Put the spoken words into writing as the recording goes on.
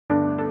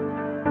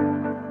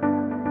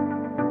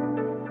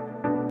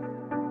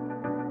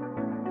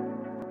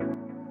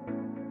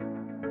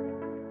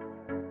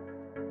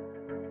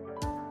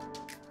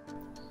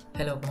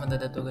Hello කොහොමද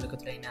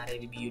ඔයගොල්ලෝ ඉන්න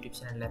RAVB YouTube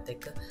channel එකත්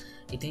එක්ක.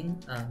 ඉතින්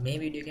මේ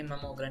වීඩියෝ එකෙන්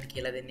මම ඔයගලන්ට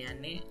කියලා දෙන්න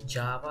යන්නේ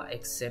Java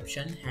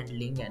exception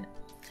handling ගැන.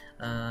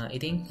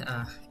 ඉතින්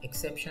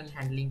exception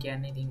handling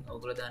කියන්නේ ඉතින්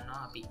ඔයගොල්ලෝ දන්නවා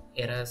අපි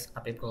errors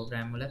අපේ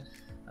program වල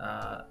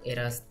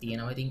errors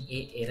තියෙනවා. ඉතින්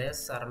ඒ errors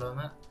සරලවම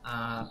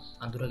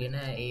අඳුරගෙන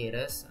ඒ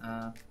errors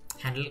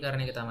handle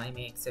කරන එක තමයි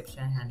මේ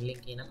exception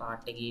handling කියන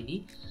part එකේදී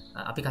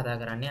අපි කතා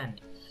කරන්න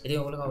යන්නේ. ඉතින්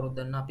ඔයගොල්ලෝ කවුරුත්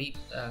දන්නවා අපි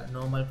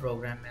normal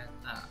program එක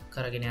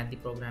කරගෙන යද්දි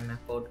program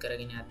එක code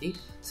කරගෙන යද්දි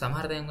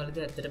සමහර තැන්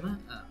වලදී ඇත්තටම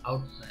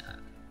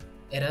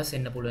errors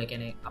එන්න පුළුවන්. ඒ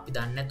කියන්නේ අපි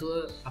දන්නේ නැතුව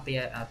අපි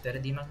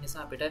වැරදීමක්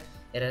නිසා අපිට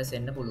errors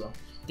එන්න පුළුවන්.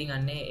 ඉතින්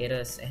අන්නේ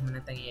errors එහෙම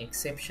නැත්නම් ඒ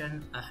exception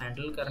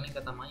handle කරන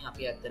එක තමයි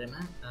අපි ඇත්තටම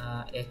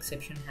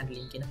exception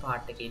handling කියන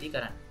part එකේදී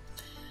කරන්නේ.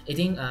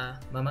 ඉතින්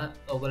මම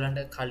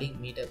ඔයගොල්ලන්ට කලින්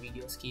මීට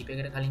වීඩියෝස්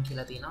කීපයකට කලින්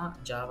කියලා තියෙනවා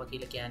Java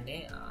කියලා කියන්නේ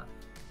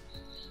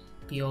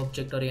pure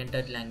object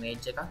oriented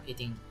language එකක්.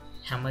 ඉතින්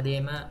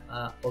හැමදේම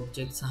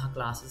object සහ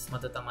classes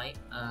මත තමයි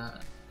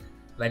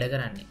වැඩ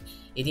කරන්නේ.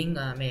 ඉතින්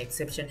මේ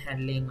exception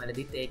handling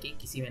වලදීත් ඒකේ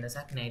කිසි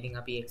වෙනසක් නැහැ. ඉතින්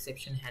අපි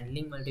exception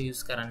handling වලට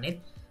use කරන්නේ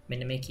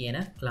මෙන්න මේ කියන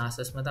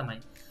classes ම තමයි.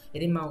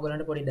 ඉතින් මම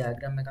ඔයගලන්ට පොඩි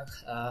diagram එකක්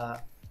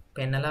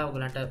පෙන්නලා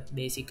ඔයගලන්ට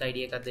basic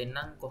idea එකක්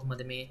දෙන්නම්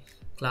කොහොමද මේ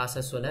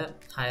classes වල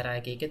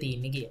hierarchy එක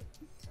තියෙන්නේ කියලා.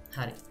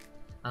 හරි.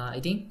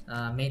 ඉතින්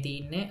මේ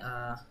තියෙන්නේ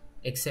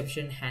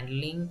exception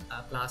handling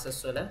classes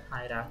වල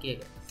hierarchy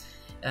එක.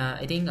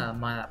 ඉතින්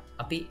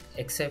අපි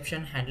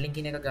exception handling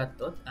කියන එක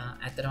ගත්තොත්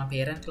ඇත්තටම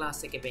parent class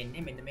එකේ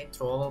වෙන්නේ මෙන්න මේ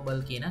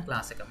throwable කියන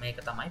class එක. මේක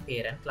තමයි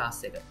parent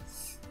class එක.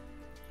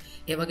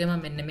 ඒ වගේම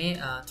මෙන්න මේ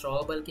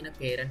throwable කියන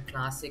parent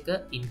class එක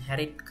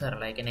inherit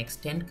කරලා ඒ කියන්නේ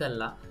extend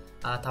කරලා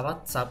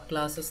තවත් sub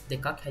classes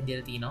දෙකක්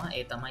හැදිලා තිනවා.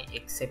 ඒ තමයි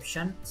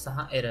exception සහ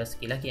errors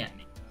කියලා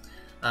කියන්නේ.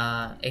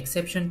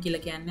 exception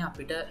කියලා කියන්නේ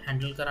අපිට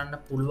handle කරන්න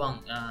පුළුවන්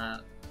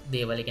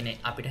දේවල් කියන්නේ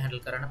අපිට handle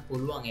කරන්න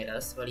පුළුවන්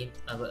errors වලින්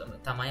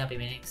තමයි අපි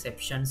මේ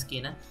exceptions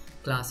කියන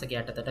class එක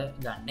යටතට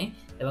ගන්නෙ.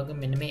 ඒ වගේම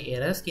මෙන්න මේ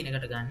errors කියන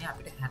එකට ගන්නෙ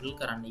අපිට handle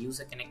කරන්න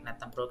user කෙනෙක්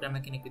නැත්නම්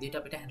programmer කෙනෙක් විදිහට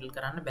අපිට handle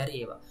කරන්න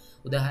බැරි ඒවා.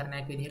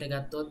 උදාහරණයක් විදිහට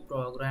ගත්තොත්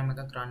program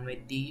එකක් run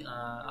වෙද්දී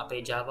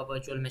අපේ Java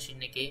virtual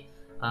machine එකේ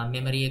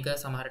memory එක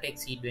සමහරට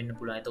exceed වෙන්න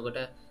පුළුවන්. එතකොට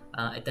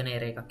එතන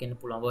error එකක් එන්න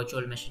පුළුවන්,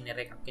 virtual machine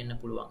error එකක් එන්න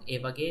පුළුවන්. ඒ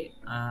වගේ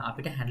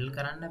අපිට handle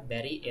කරන්න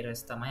බැරි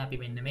errors තමයි අපි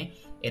මෙන්න මේ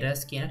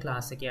errors කියන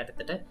class එක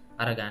යටතට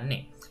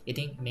අරගන්නේ.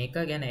 ඉතින් මේක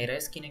ගැන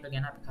errors කියන එක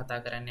ගැන අපි කතා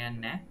කරන්න යන්නේ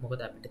නැහැ.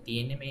 මොකද අපිට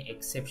තියෙන්නේ මේ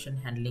exception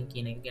handling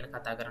කියන එක ගැන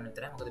කතා කරන්න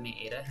විතරයි. මොකද මේ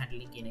error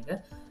handling කියන එක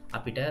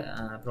අපිට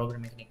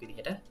programmer කෙනෙක්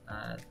විදිහට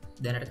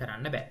දැනට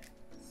කරන්න බෑ.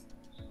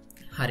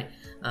 හරි.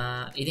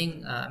 ඉතින්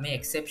මේ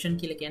exception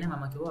කියලා කියන්නේ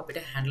මම කිව්වා අපිට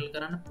handle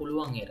කරන්න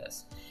පුළුවන් errors.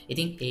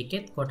 ඉතින්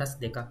ඒකෙත් කොටස්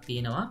දෙකක්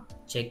තියෙනවා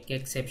check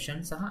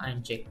exception සහ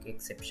uncheck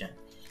exception.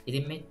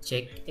 ඉතින් මේ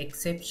check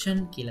exception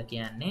කියලා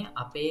කියන්නේ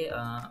අපේ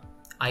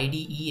IDE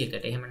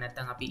එකට එහෙම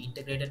නැත්නම් අපි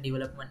integrated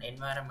development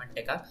environment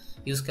එකක්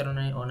use කරන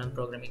ඕනම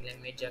programming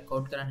language එකක්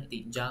code කරන්න.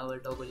 ඉතින් Java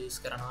වලට ඔයගොල්ලෝ use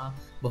කරනවා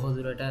බොහෝ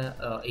දුරට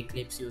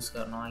Eclipse use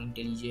කරනවා,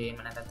 IntelliJ එහෙම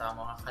නැත්නම් තව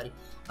මොකක් හරි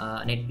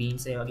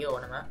NetBeans ඒ වගේ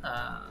ඕනම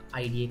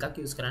IDE එකක්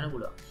use කරන්න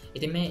පුළුවන්.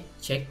 ඉතින් මේ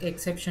check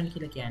exception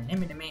කියලා කියන්නේ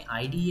මෙන්න මේ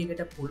IDE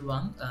එකට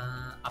පුළුවන්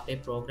අපේ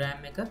program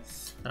එක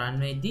run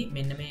වෙද්දී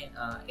මෙන්න මේ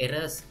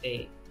errors ඒ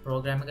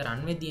program එක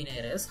run වෙද්දී එන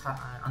errors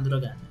අඳුර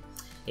ගන්න.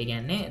 ඒ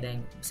කියන්නේ දැන්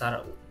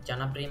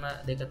ජනප්‍රියම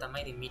දෙක තමයි.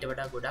 ඉතින් මීට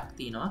වඩා ගොඩක්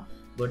තියෙනවා.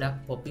 ගොඩක්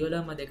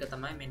පොපියුලර්ම දෙක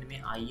තමයි මෙන්න මේ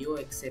IO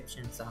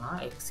exception සහ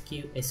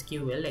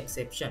SQL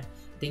exception.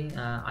 ඉතින්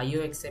IO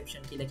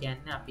exception කියලා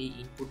කියන්නේ අපි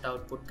input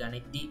output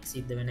ගණිතදී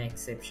සිද්ධ වෙන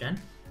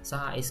exception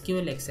සහ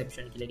SQL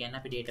exception කියලා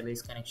කියන්නේ අපි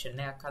database connection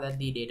එකක්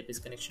හදද්දී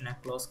database connection එක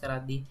close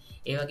කරද්දී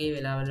ඒ වගේ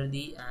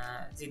වෙලාවලදී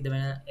සිද්ධ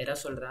වෙන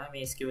errors වලට තමයි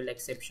මේ SQL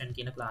exception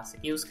කියන class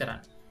එක use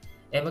කරන්නේ.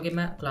 ඒ වගේම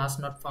class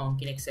not found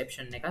කියන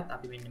exception එකත්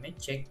අපි මෙන්න මේ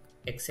check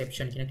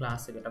exception කියන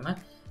class එකටම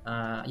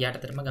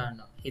යටතටම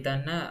ගන්නවා.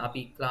 හිතන්න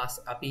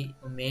අපි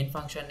main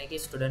function එකේ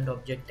student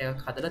object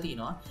එකක් හදලා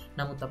තිනවා.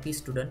 නමුත් අපි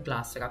student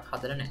class එකක්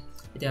හදලා නැහැ.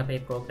 ඉතින් අපේ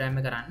program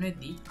එක run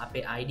වෙද්දී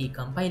අපේ ID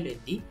compile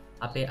වෙද්දී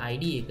අපේ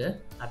ID එක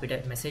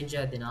අපිට message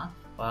එකක් දෙනවා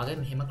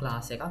ඔයාගේ මෙහෙම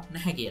class එකක්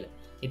නැහැ කියලා.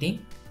 ඉතින්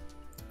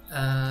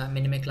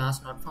මෙන්න මේ class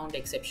not found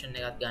exception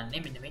එකත්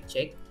ගන්න මෙන්න මේ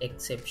check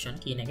exception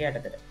කියන එක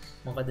යටතට.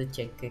 මොකද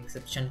check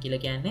exception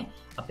කියලා කියන්නේ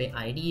අපේ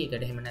ID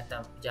එකට එහෙම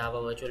නැත්නම් Java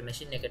virtual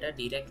machine එකට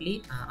directly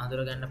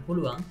අඳුර ගන්න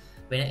පුළුවන්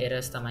වෙන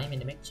errors තමයි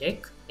මෙන්න මේ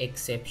check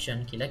exception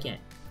කියලා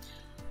කියන්නේ.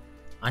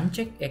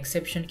 uncheck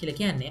exception කියලා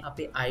කියන්නේ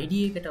අපේ ID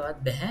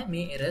එකටවත් බෑ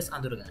මේ errors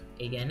අඳුර ගන්න.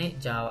 ඒ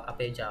කියන්නේ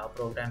අපේ Java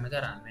program එක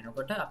run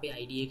වෙනකොට අපේ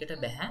ID එකට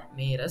බෑ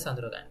මේ errors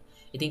අඳුර ගන්න.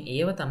 ඉතින්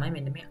ඒව තමයි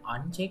මෙන්න මේ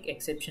uncheck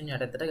exception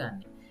යටතට ගන්න.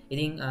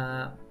 ඉතින්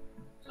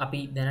අපි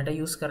දැනට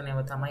use කරනව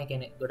තමයි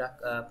කියන්නේ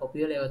ගොඩක්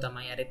popular ඒවා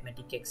තමයි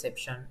arithmetic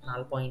exception,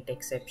 null point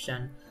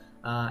exception,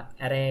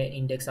 array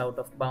index out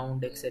of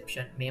bound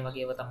exception මේ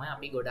වගේ ඒවා තමයි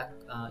අපි ගොඩක්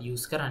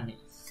use කරන්නේ.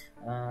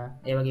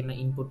 ඒ වගේම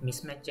input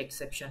mismatch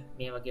exception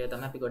මේ වගේ ඒවා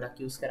තමයි අපි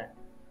ගොඩක් use කරන්නේ.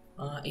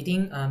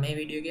 ඉතින් මේ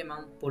විඩියෝගේ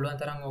මං පුළුවන්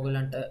තරම්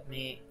ඔගලන්ට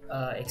මේ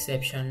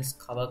එක්සප්ෂන්ස්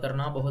කව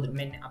කරන බොහොද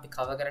මෙ අපි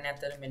කව කරන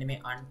ඇතර මෙන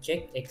මේ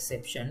අන්චෙක්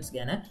එක්සප්ෂන්ස්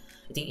ගැන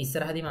ඉතින්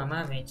ඉස්සරහදි මම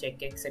මේ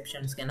චෙක්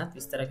එක්සප්ෂන්ස් ගැනත්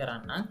විස්තර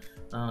කරන්න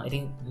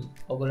ඉතින්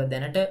ඔගොල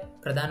දැනට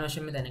ප්‍රධාන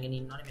වශයෙන්ම දැනගෙන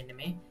ඉන්නවනේ මෙන්න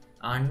මේ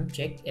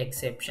uncheck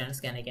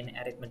exceptions ගැන කියන්නේ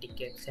arithmetic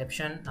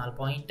exception null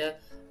pointer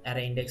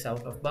array index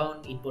out of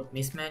bound input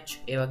mismatch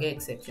ඒ වගේ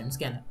exceptions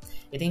ගැන.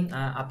 ඉතින්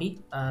අපි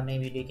මේ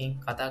වීඩියෝ එකෙන්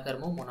කතා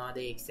කරමු මොනවද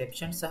ඒ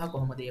exceptions සහ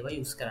කොහොමද ඒවා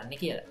use කරන්න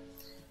කියලා.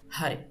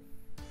 හරි.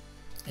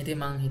 ඉතින්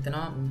මම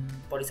හිතනවා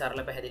පොඩි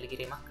සරල පැහැදිලි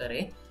කිරීමක්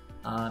කරේ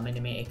මෙන්න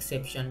මේ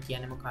exception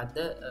කියන්නේ මොකද්ද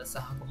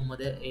සහ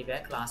කොහොමද ඒවා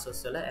classes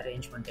වල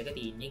arrangement එක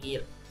තියෙන්නේ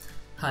කියලා.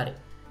 හරි.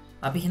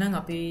 අපි එහෙනම්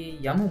අපි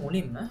යමු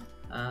මුලින්ම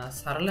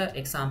සරල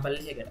example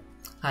එකකට.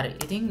 හරි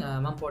ඉතින්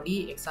මම පොඩි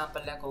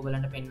එක්සාම්පල්ලයක්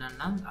ඔයගලන්ට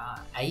පෙන්නන්නම්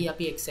ඇයි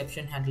අපි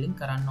එක්සෙප්ෂන් හැන්ඩ්ලින්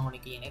කරන්න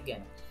ඕනේ කියන එක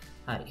ගැන.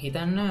 හරි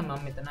හිතන්න මම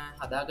මෙතන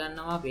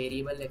හදාගන්නවා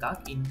වේරියබල් එකක්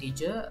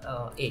integer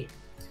a.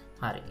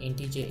 හරි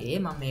integer a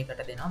මම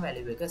මේකට දෙනවා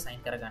value එක assign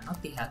කරගන්නවා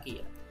 30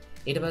 කියලා.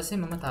 ඊට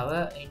පස්සේ මම තව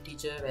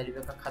integer value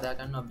එකක්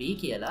හදාගන්නවා b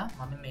කියලා.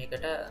 මම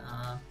මේකට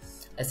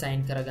assign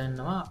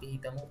කරගන්නවා අපි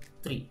හිතමු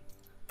 3.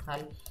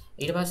 හරි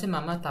ඊට පස්සේ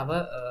මම තව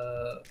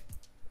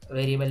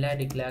වේරියබල් එකක්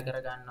declare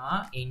කරගන්නවා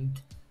int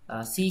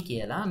C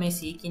කියලා. මේ C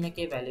කියන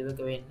එකේ value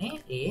එක වෙන්නේ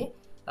a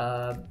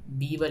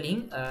b වලින්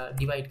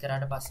divide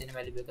කරාට පස්සේ එන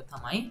value එක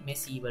තමයි මේ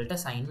C වලට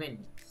assign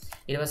වෙන්නේ.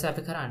 ඊට පස්සේ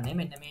අපි කරන්නේ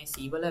මෙන්න මේ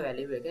C වල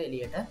value එක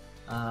එළියට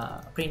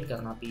print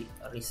කරනවා. අපි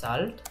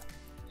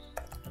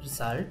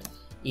result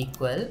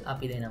equal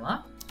අපි දෙනවා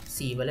C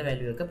වල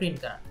value එක print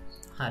කරන්න.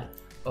 හරි.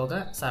 ඕක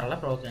සරල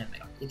program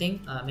එකක්. ඉතින්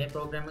මේ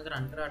program එක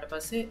run කරාට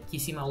පස්සේ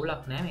කිසිම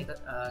අවුලක් නැහැ. මේක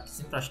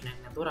කිසිම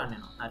ප්‍රශ්නයක් නැතුව run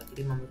වෙනවා. හරි.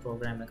 ඉතින් මම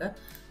program එක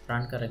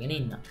රන් කරගෙන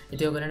ඉන්න.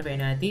 ඉතින් ඔයගලන්ට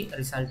පේනවා ඇති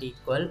result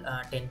equal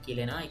 10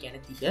 කියලා එනවා. ඒ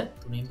කියන්නේ 30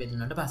 3ෙන්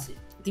බෙදුනට පස්සේ.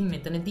 ඉතින්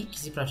මෙතනදී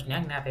කිසි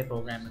ප්‍රශ්නයක් නැහැ. අපේ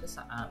program එක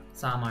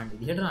සාමාන්‍ය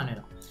විදිහට run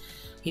වෙනවා.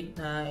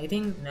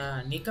 ඉතින්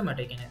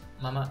නිකමට කියන්නේ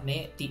මම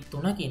මේ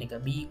 3 කියන එක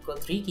b equal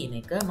 3 කියන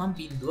එක මම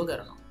බිඳුව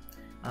කරනවා.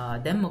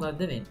 දැන්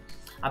මොකද්ද වෙන්නේ?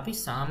 අපි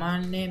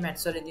සාමාන්‍ය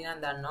maths වලදී නම්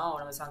දන්නවා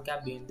ඕනම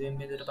සංඛ්‍යාවක් බිඳුවෙන්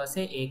බෙදුවට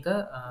පස්සේ ඒක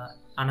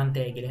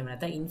අනන්තයි කියලා. එහෙම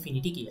නැත්නම්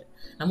infinity කියලා.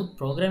 නමුත්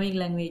programming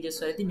languages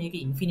වලදී මේක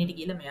infinity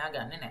කියලා මෙයා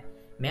ගන්නෙ නැහැ.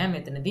 මෙයා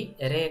මෙතනදී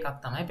array එකක්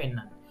තමයි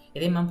පෙන්වන්නේ.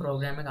 ඉතින් මම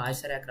program එක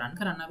ආයෙසරයක් run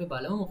කරන්න අපි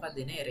බලමු මොකක්ද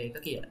එන array එක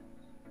කියලා.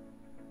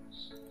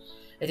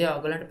 ඉතින්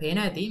ඔයගලන්ට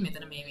පේනවා ඇති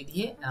මෙතන මේ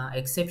විදිහේ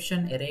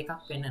exception array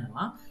එකක්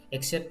පෙන්නනවා.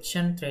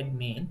 exception thread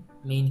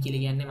main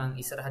කියලා කියන්නේ මම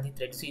ඉස්සරහදී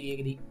thread series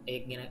එකේදී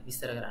ඒක ගැන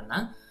විස්තර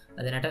කරන්නම්.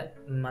 දැනට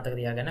මතක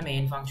තියාගන්න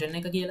main function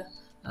එක කියලා.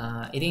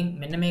 ඉතින්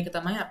මෙන්න මේක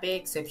තමයි අපේ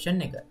exception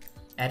එක.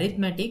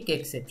 arithmetic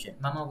exception.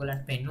 මම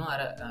ඔයගලන්ට පෙන්නුවා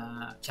අර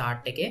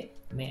chart එකේ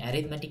මේ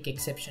arithmetic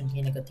exception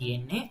කියන එක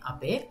තියෙන්නේ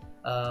අපේ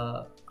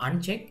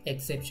uncheck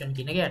exception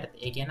කියන එක යටතේ.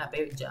 ඒ කියන්නේ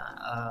අපේ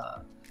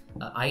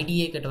ID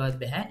එකටවත්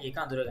බෑ ඒක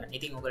අඳුරගන්න.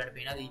 ඉතින් ඔයගලන්ට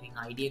පේනවාද ඉතින්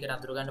ID එකට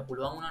අඳුරගන්න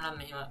පුළුවන් වුණා නම්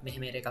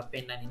මෙහෙම එකක්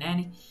පෙන්නන්නේ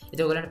නැහනේ.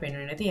 ඉතින් ඔයගලන්ට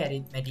පෙන්වන්නේ නැති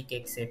arithmetic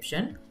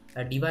exception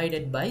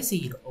divided by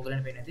 0.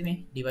 ඔයගලන්ට පේන්නේ නැති මේ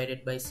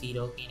divided by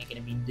 0 කියන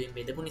එකනේ බිඳුවෙන්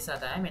බෙදපු නිසා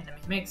තමයි මෙන්න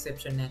මෙහෙම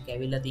exception එකක්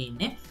ඇවිල්ලා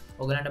තියෙන්නේ.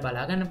 ඔයගලන්ට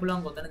බලා ගන්න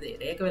පුළුවන් කොතනද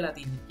ඒක වෙලා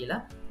තින්නේ කියලා.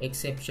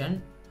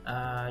 exception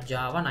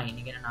Java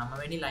 9 කියන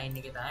නවවෙනි line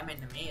එකේ තමයි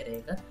මෙන්න මේ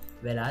ඒක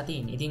වෙලා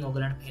තියෙන්නේ. ඉතින්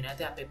ඔයගලන්ට පේනවා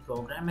ඇති අපේ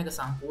program එක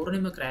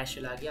සම්පූර්ණයෙන්ම crash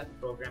වෙලා ගියා. අපේ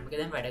program එක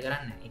දැන් වැඩ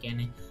කරන්නේ නැහැ. ඒ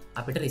කියන්නේ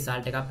අපිට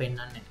result එකක්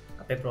පෙන්වන්නේ නැහැ.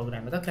 අපේ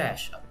program එක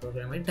crash. අපේ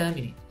program එක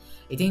terminate.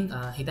 ඉතින්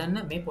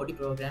හිතන්න මේ පොඩි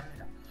program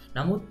එකක්.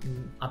 නමුත්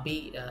අපි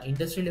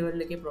industry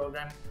level එකේ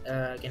program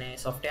කියන්නේ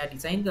software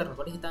design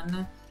කරනකොට හිතන්න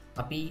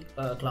අපි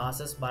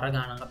classes බර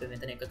ගානක් අපි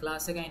මෙතන එක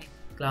class එකයිනේ.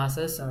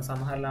 classes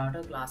සමහරලාට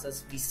classes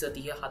 20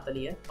 30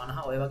 40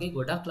 50 ඔය වගේ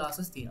ගොඩක්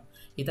classes තියෙනවා.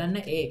 හිතන්න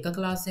ඒ එක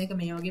class එකක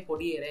මේ වගේ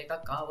පොඩි error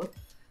එකක් ආවොත්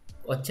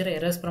ඔච්චර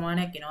errors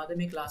ප්‍රමාණයක් එනවාද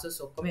මේ classes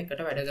ඔක්කොම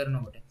එකට වැඩ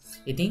කරනකොට.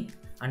 ඉතින්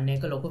අන්න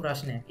ඒක ලොකු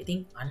ප්‍රශ්නයක්. ඉතින්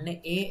අන්න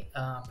ඒ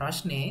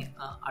ප්‍රශ්නේ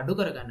අඩු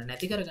කරගන්න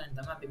නැති කරගන්න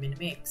තමයි අපි මෙන්න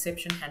මේ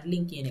exception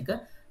handling කියන එක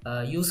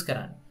use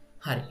කරන්නේ.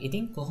 හරි.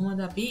 ඉතින්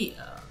කොහොමද අපි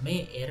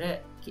මේ error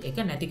එක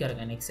නැති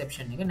කරගන්නේ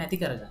exception එක නැති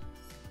කරගන්නේ?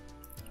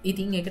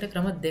 ඉතින් ඒකට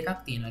ක්‍රම දෙකක්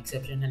තියෙනවා.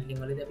 exception handling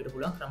වලදී අපිට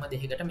පුළුවන් ක්‍රම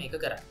දෙකකට මේක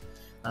කරන්න.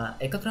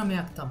 එක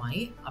ක්‍රමයක්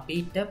තමයි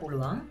අපිට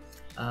පුළුවන්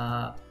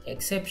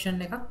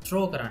exception එකක්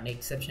throw කරන්න.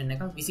 exception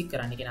එකක් visit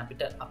කරන්න. කියන්නේ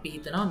අපිට අපි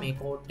හිතනවා මේ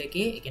code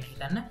එකේ ඒ කියන්නේ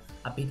හිතන්න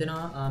අපි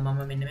හිතනවා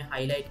මම මෙන්න මේ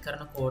highlight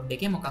කරන code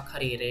එකේ මොකක්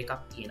හරි error එකක්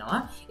තියෙනවා.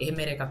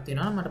 එහෙම error එකක්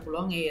තියෙනවා නම් මට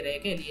පුළුවන් ඒ error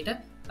එක එළියට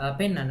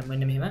පෙන්වන්න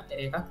මෙන්න මෙහෙම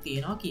එකක්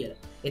තියෙනවා කියලා.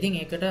 ඉතින්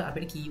ඒකට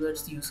අපිට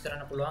keywords use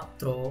කරන්න පුළුවන්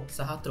throw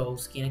සහ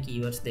throws කියන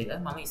keywords දෙක.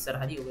 මම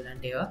ඉස්සරහදී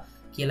ඔයගලන්ට ඒවා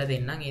කියලා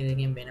දෙන්නම්. ඒ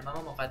දෙකෙන් වෙනම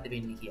මොකක්ද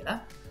වෙන්නේ කියලා.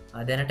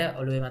 දැනට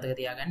ඔළුවේ මතක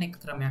තියාගන්න එක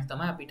ක්‍රමයක්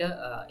තමයි අපිට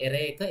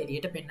error එක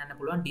එළියට පෙන්වන්න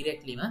පුළුවන්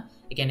directlyම.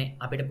 ඒ කියන්නේ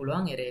අපිට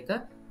පුළුවන් error එක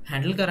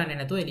handle කරන්නේ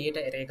නැතුව එළියට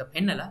error එක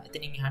පෙන්නලා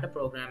එතනින් එහාට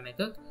program එක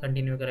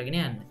continue කරගෙන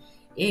යන්න.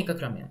 ඒක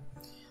ක්‍රමයක්.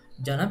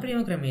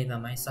 ජනප්‍රියම ක්‍රමය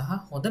තමයි සහ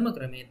හොඳම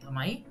ක්‍රමය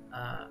තමයි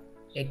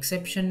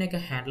exception එක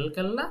handle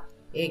කරලා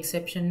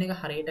එක්සප්ෂන් එක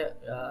හරියට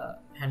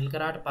හැල්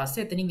කරට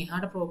පස්සේ එතනින්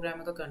එහට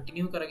ප්‍රෝග්‍රම එක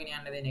කටිනිය කරගෙන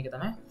යන්න දෙන එක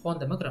තමයි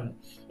හොඳම ක්‍රම.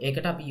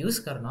 ඒකට අපි යස්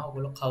කරන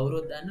ඔගොල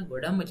කවුරුත් දන්න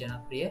ගොඩම්ම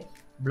ජනප්‍රිය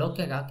බ්ලොග්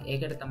එකක්.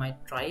 ඒකට තමයි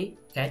ට්‍රයි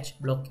කච්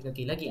බ්ලොග් එක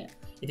කියලා කිය.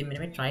 ඉති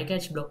මෙම ට්‍රයි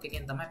කච් බ්ලොග්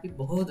එකෙන් තමයි අපි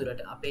බොහෝ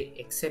දුරට අපේ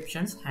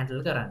එක්සප්ෂන්ස්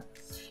හැඩල් කරන්න.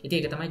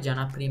 ඉති එක තමයි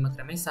ජනප්‍රීම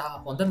ක්‍රමේ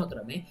සහ හොඳම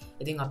ක්‍රමේ.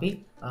 ඉතින් අපි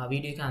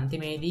වීඩියෝ එක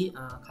අන්තිමේදී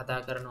කතා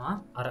කරනවා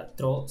අර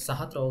ත්‍රෝ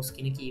සහ ත්‍රෝස්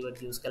කියෙන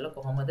කීවඩ යස් කල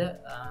කොහොමද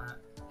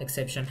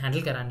එක්සප්ෂන්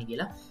හැඩල් කරන්න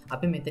කියලා.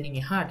 අපි මෙතනින්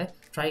එහට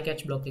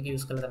ට්‍රයිකච් බ්ලොග් එක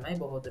යස් කළ තමයි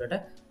බොහෝදුරට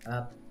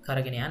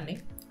කරගෙන යන්නේ.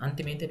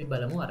 අන්තිමේත අපි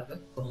බලමු අරක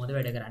කොහොමද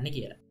වැඩ කරන්න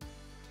කියලා.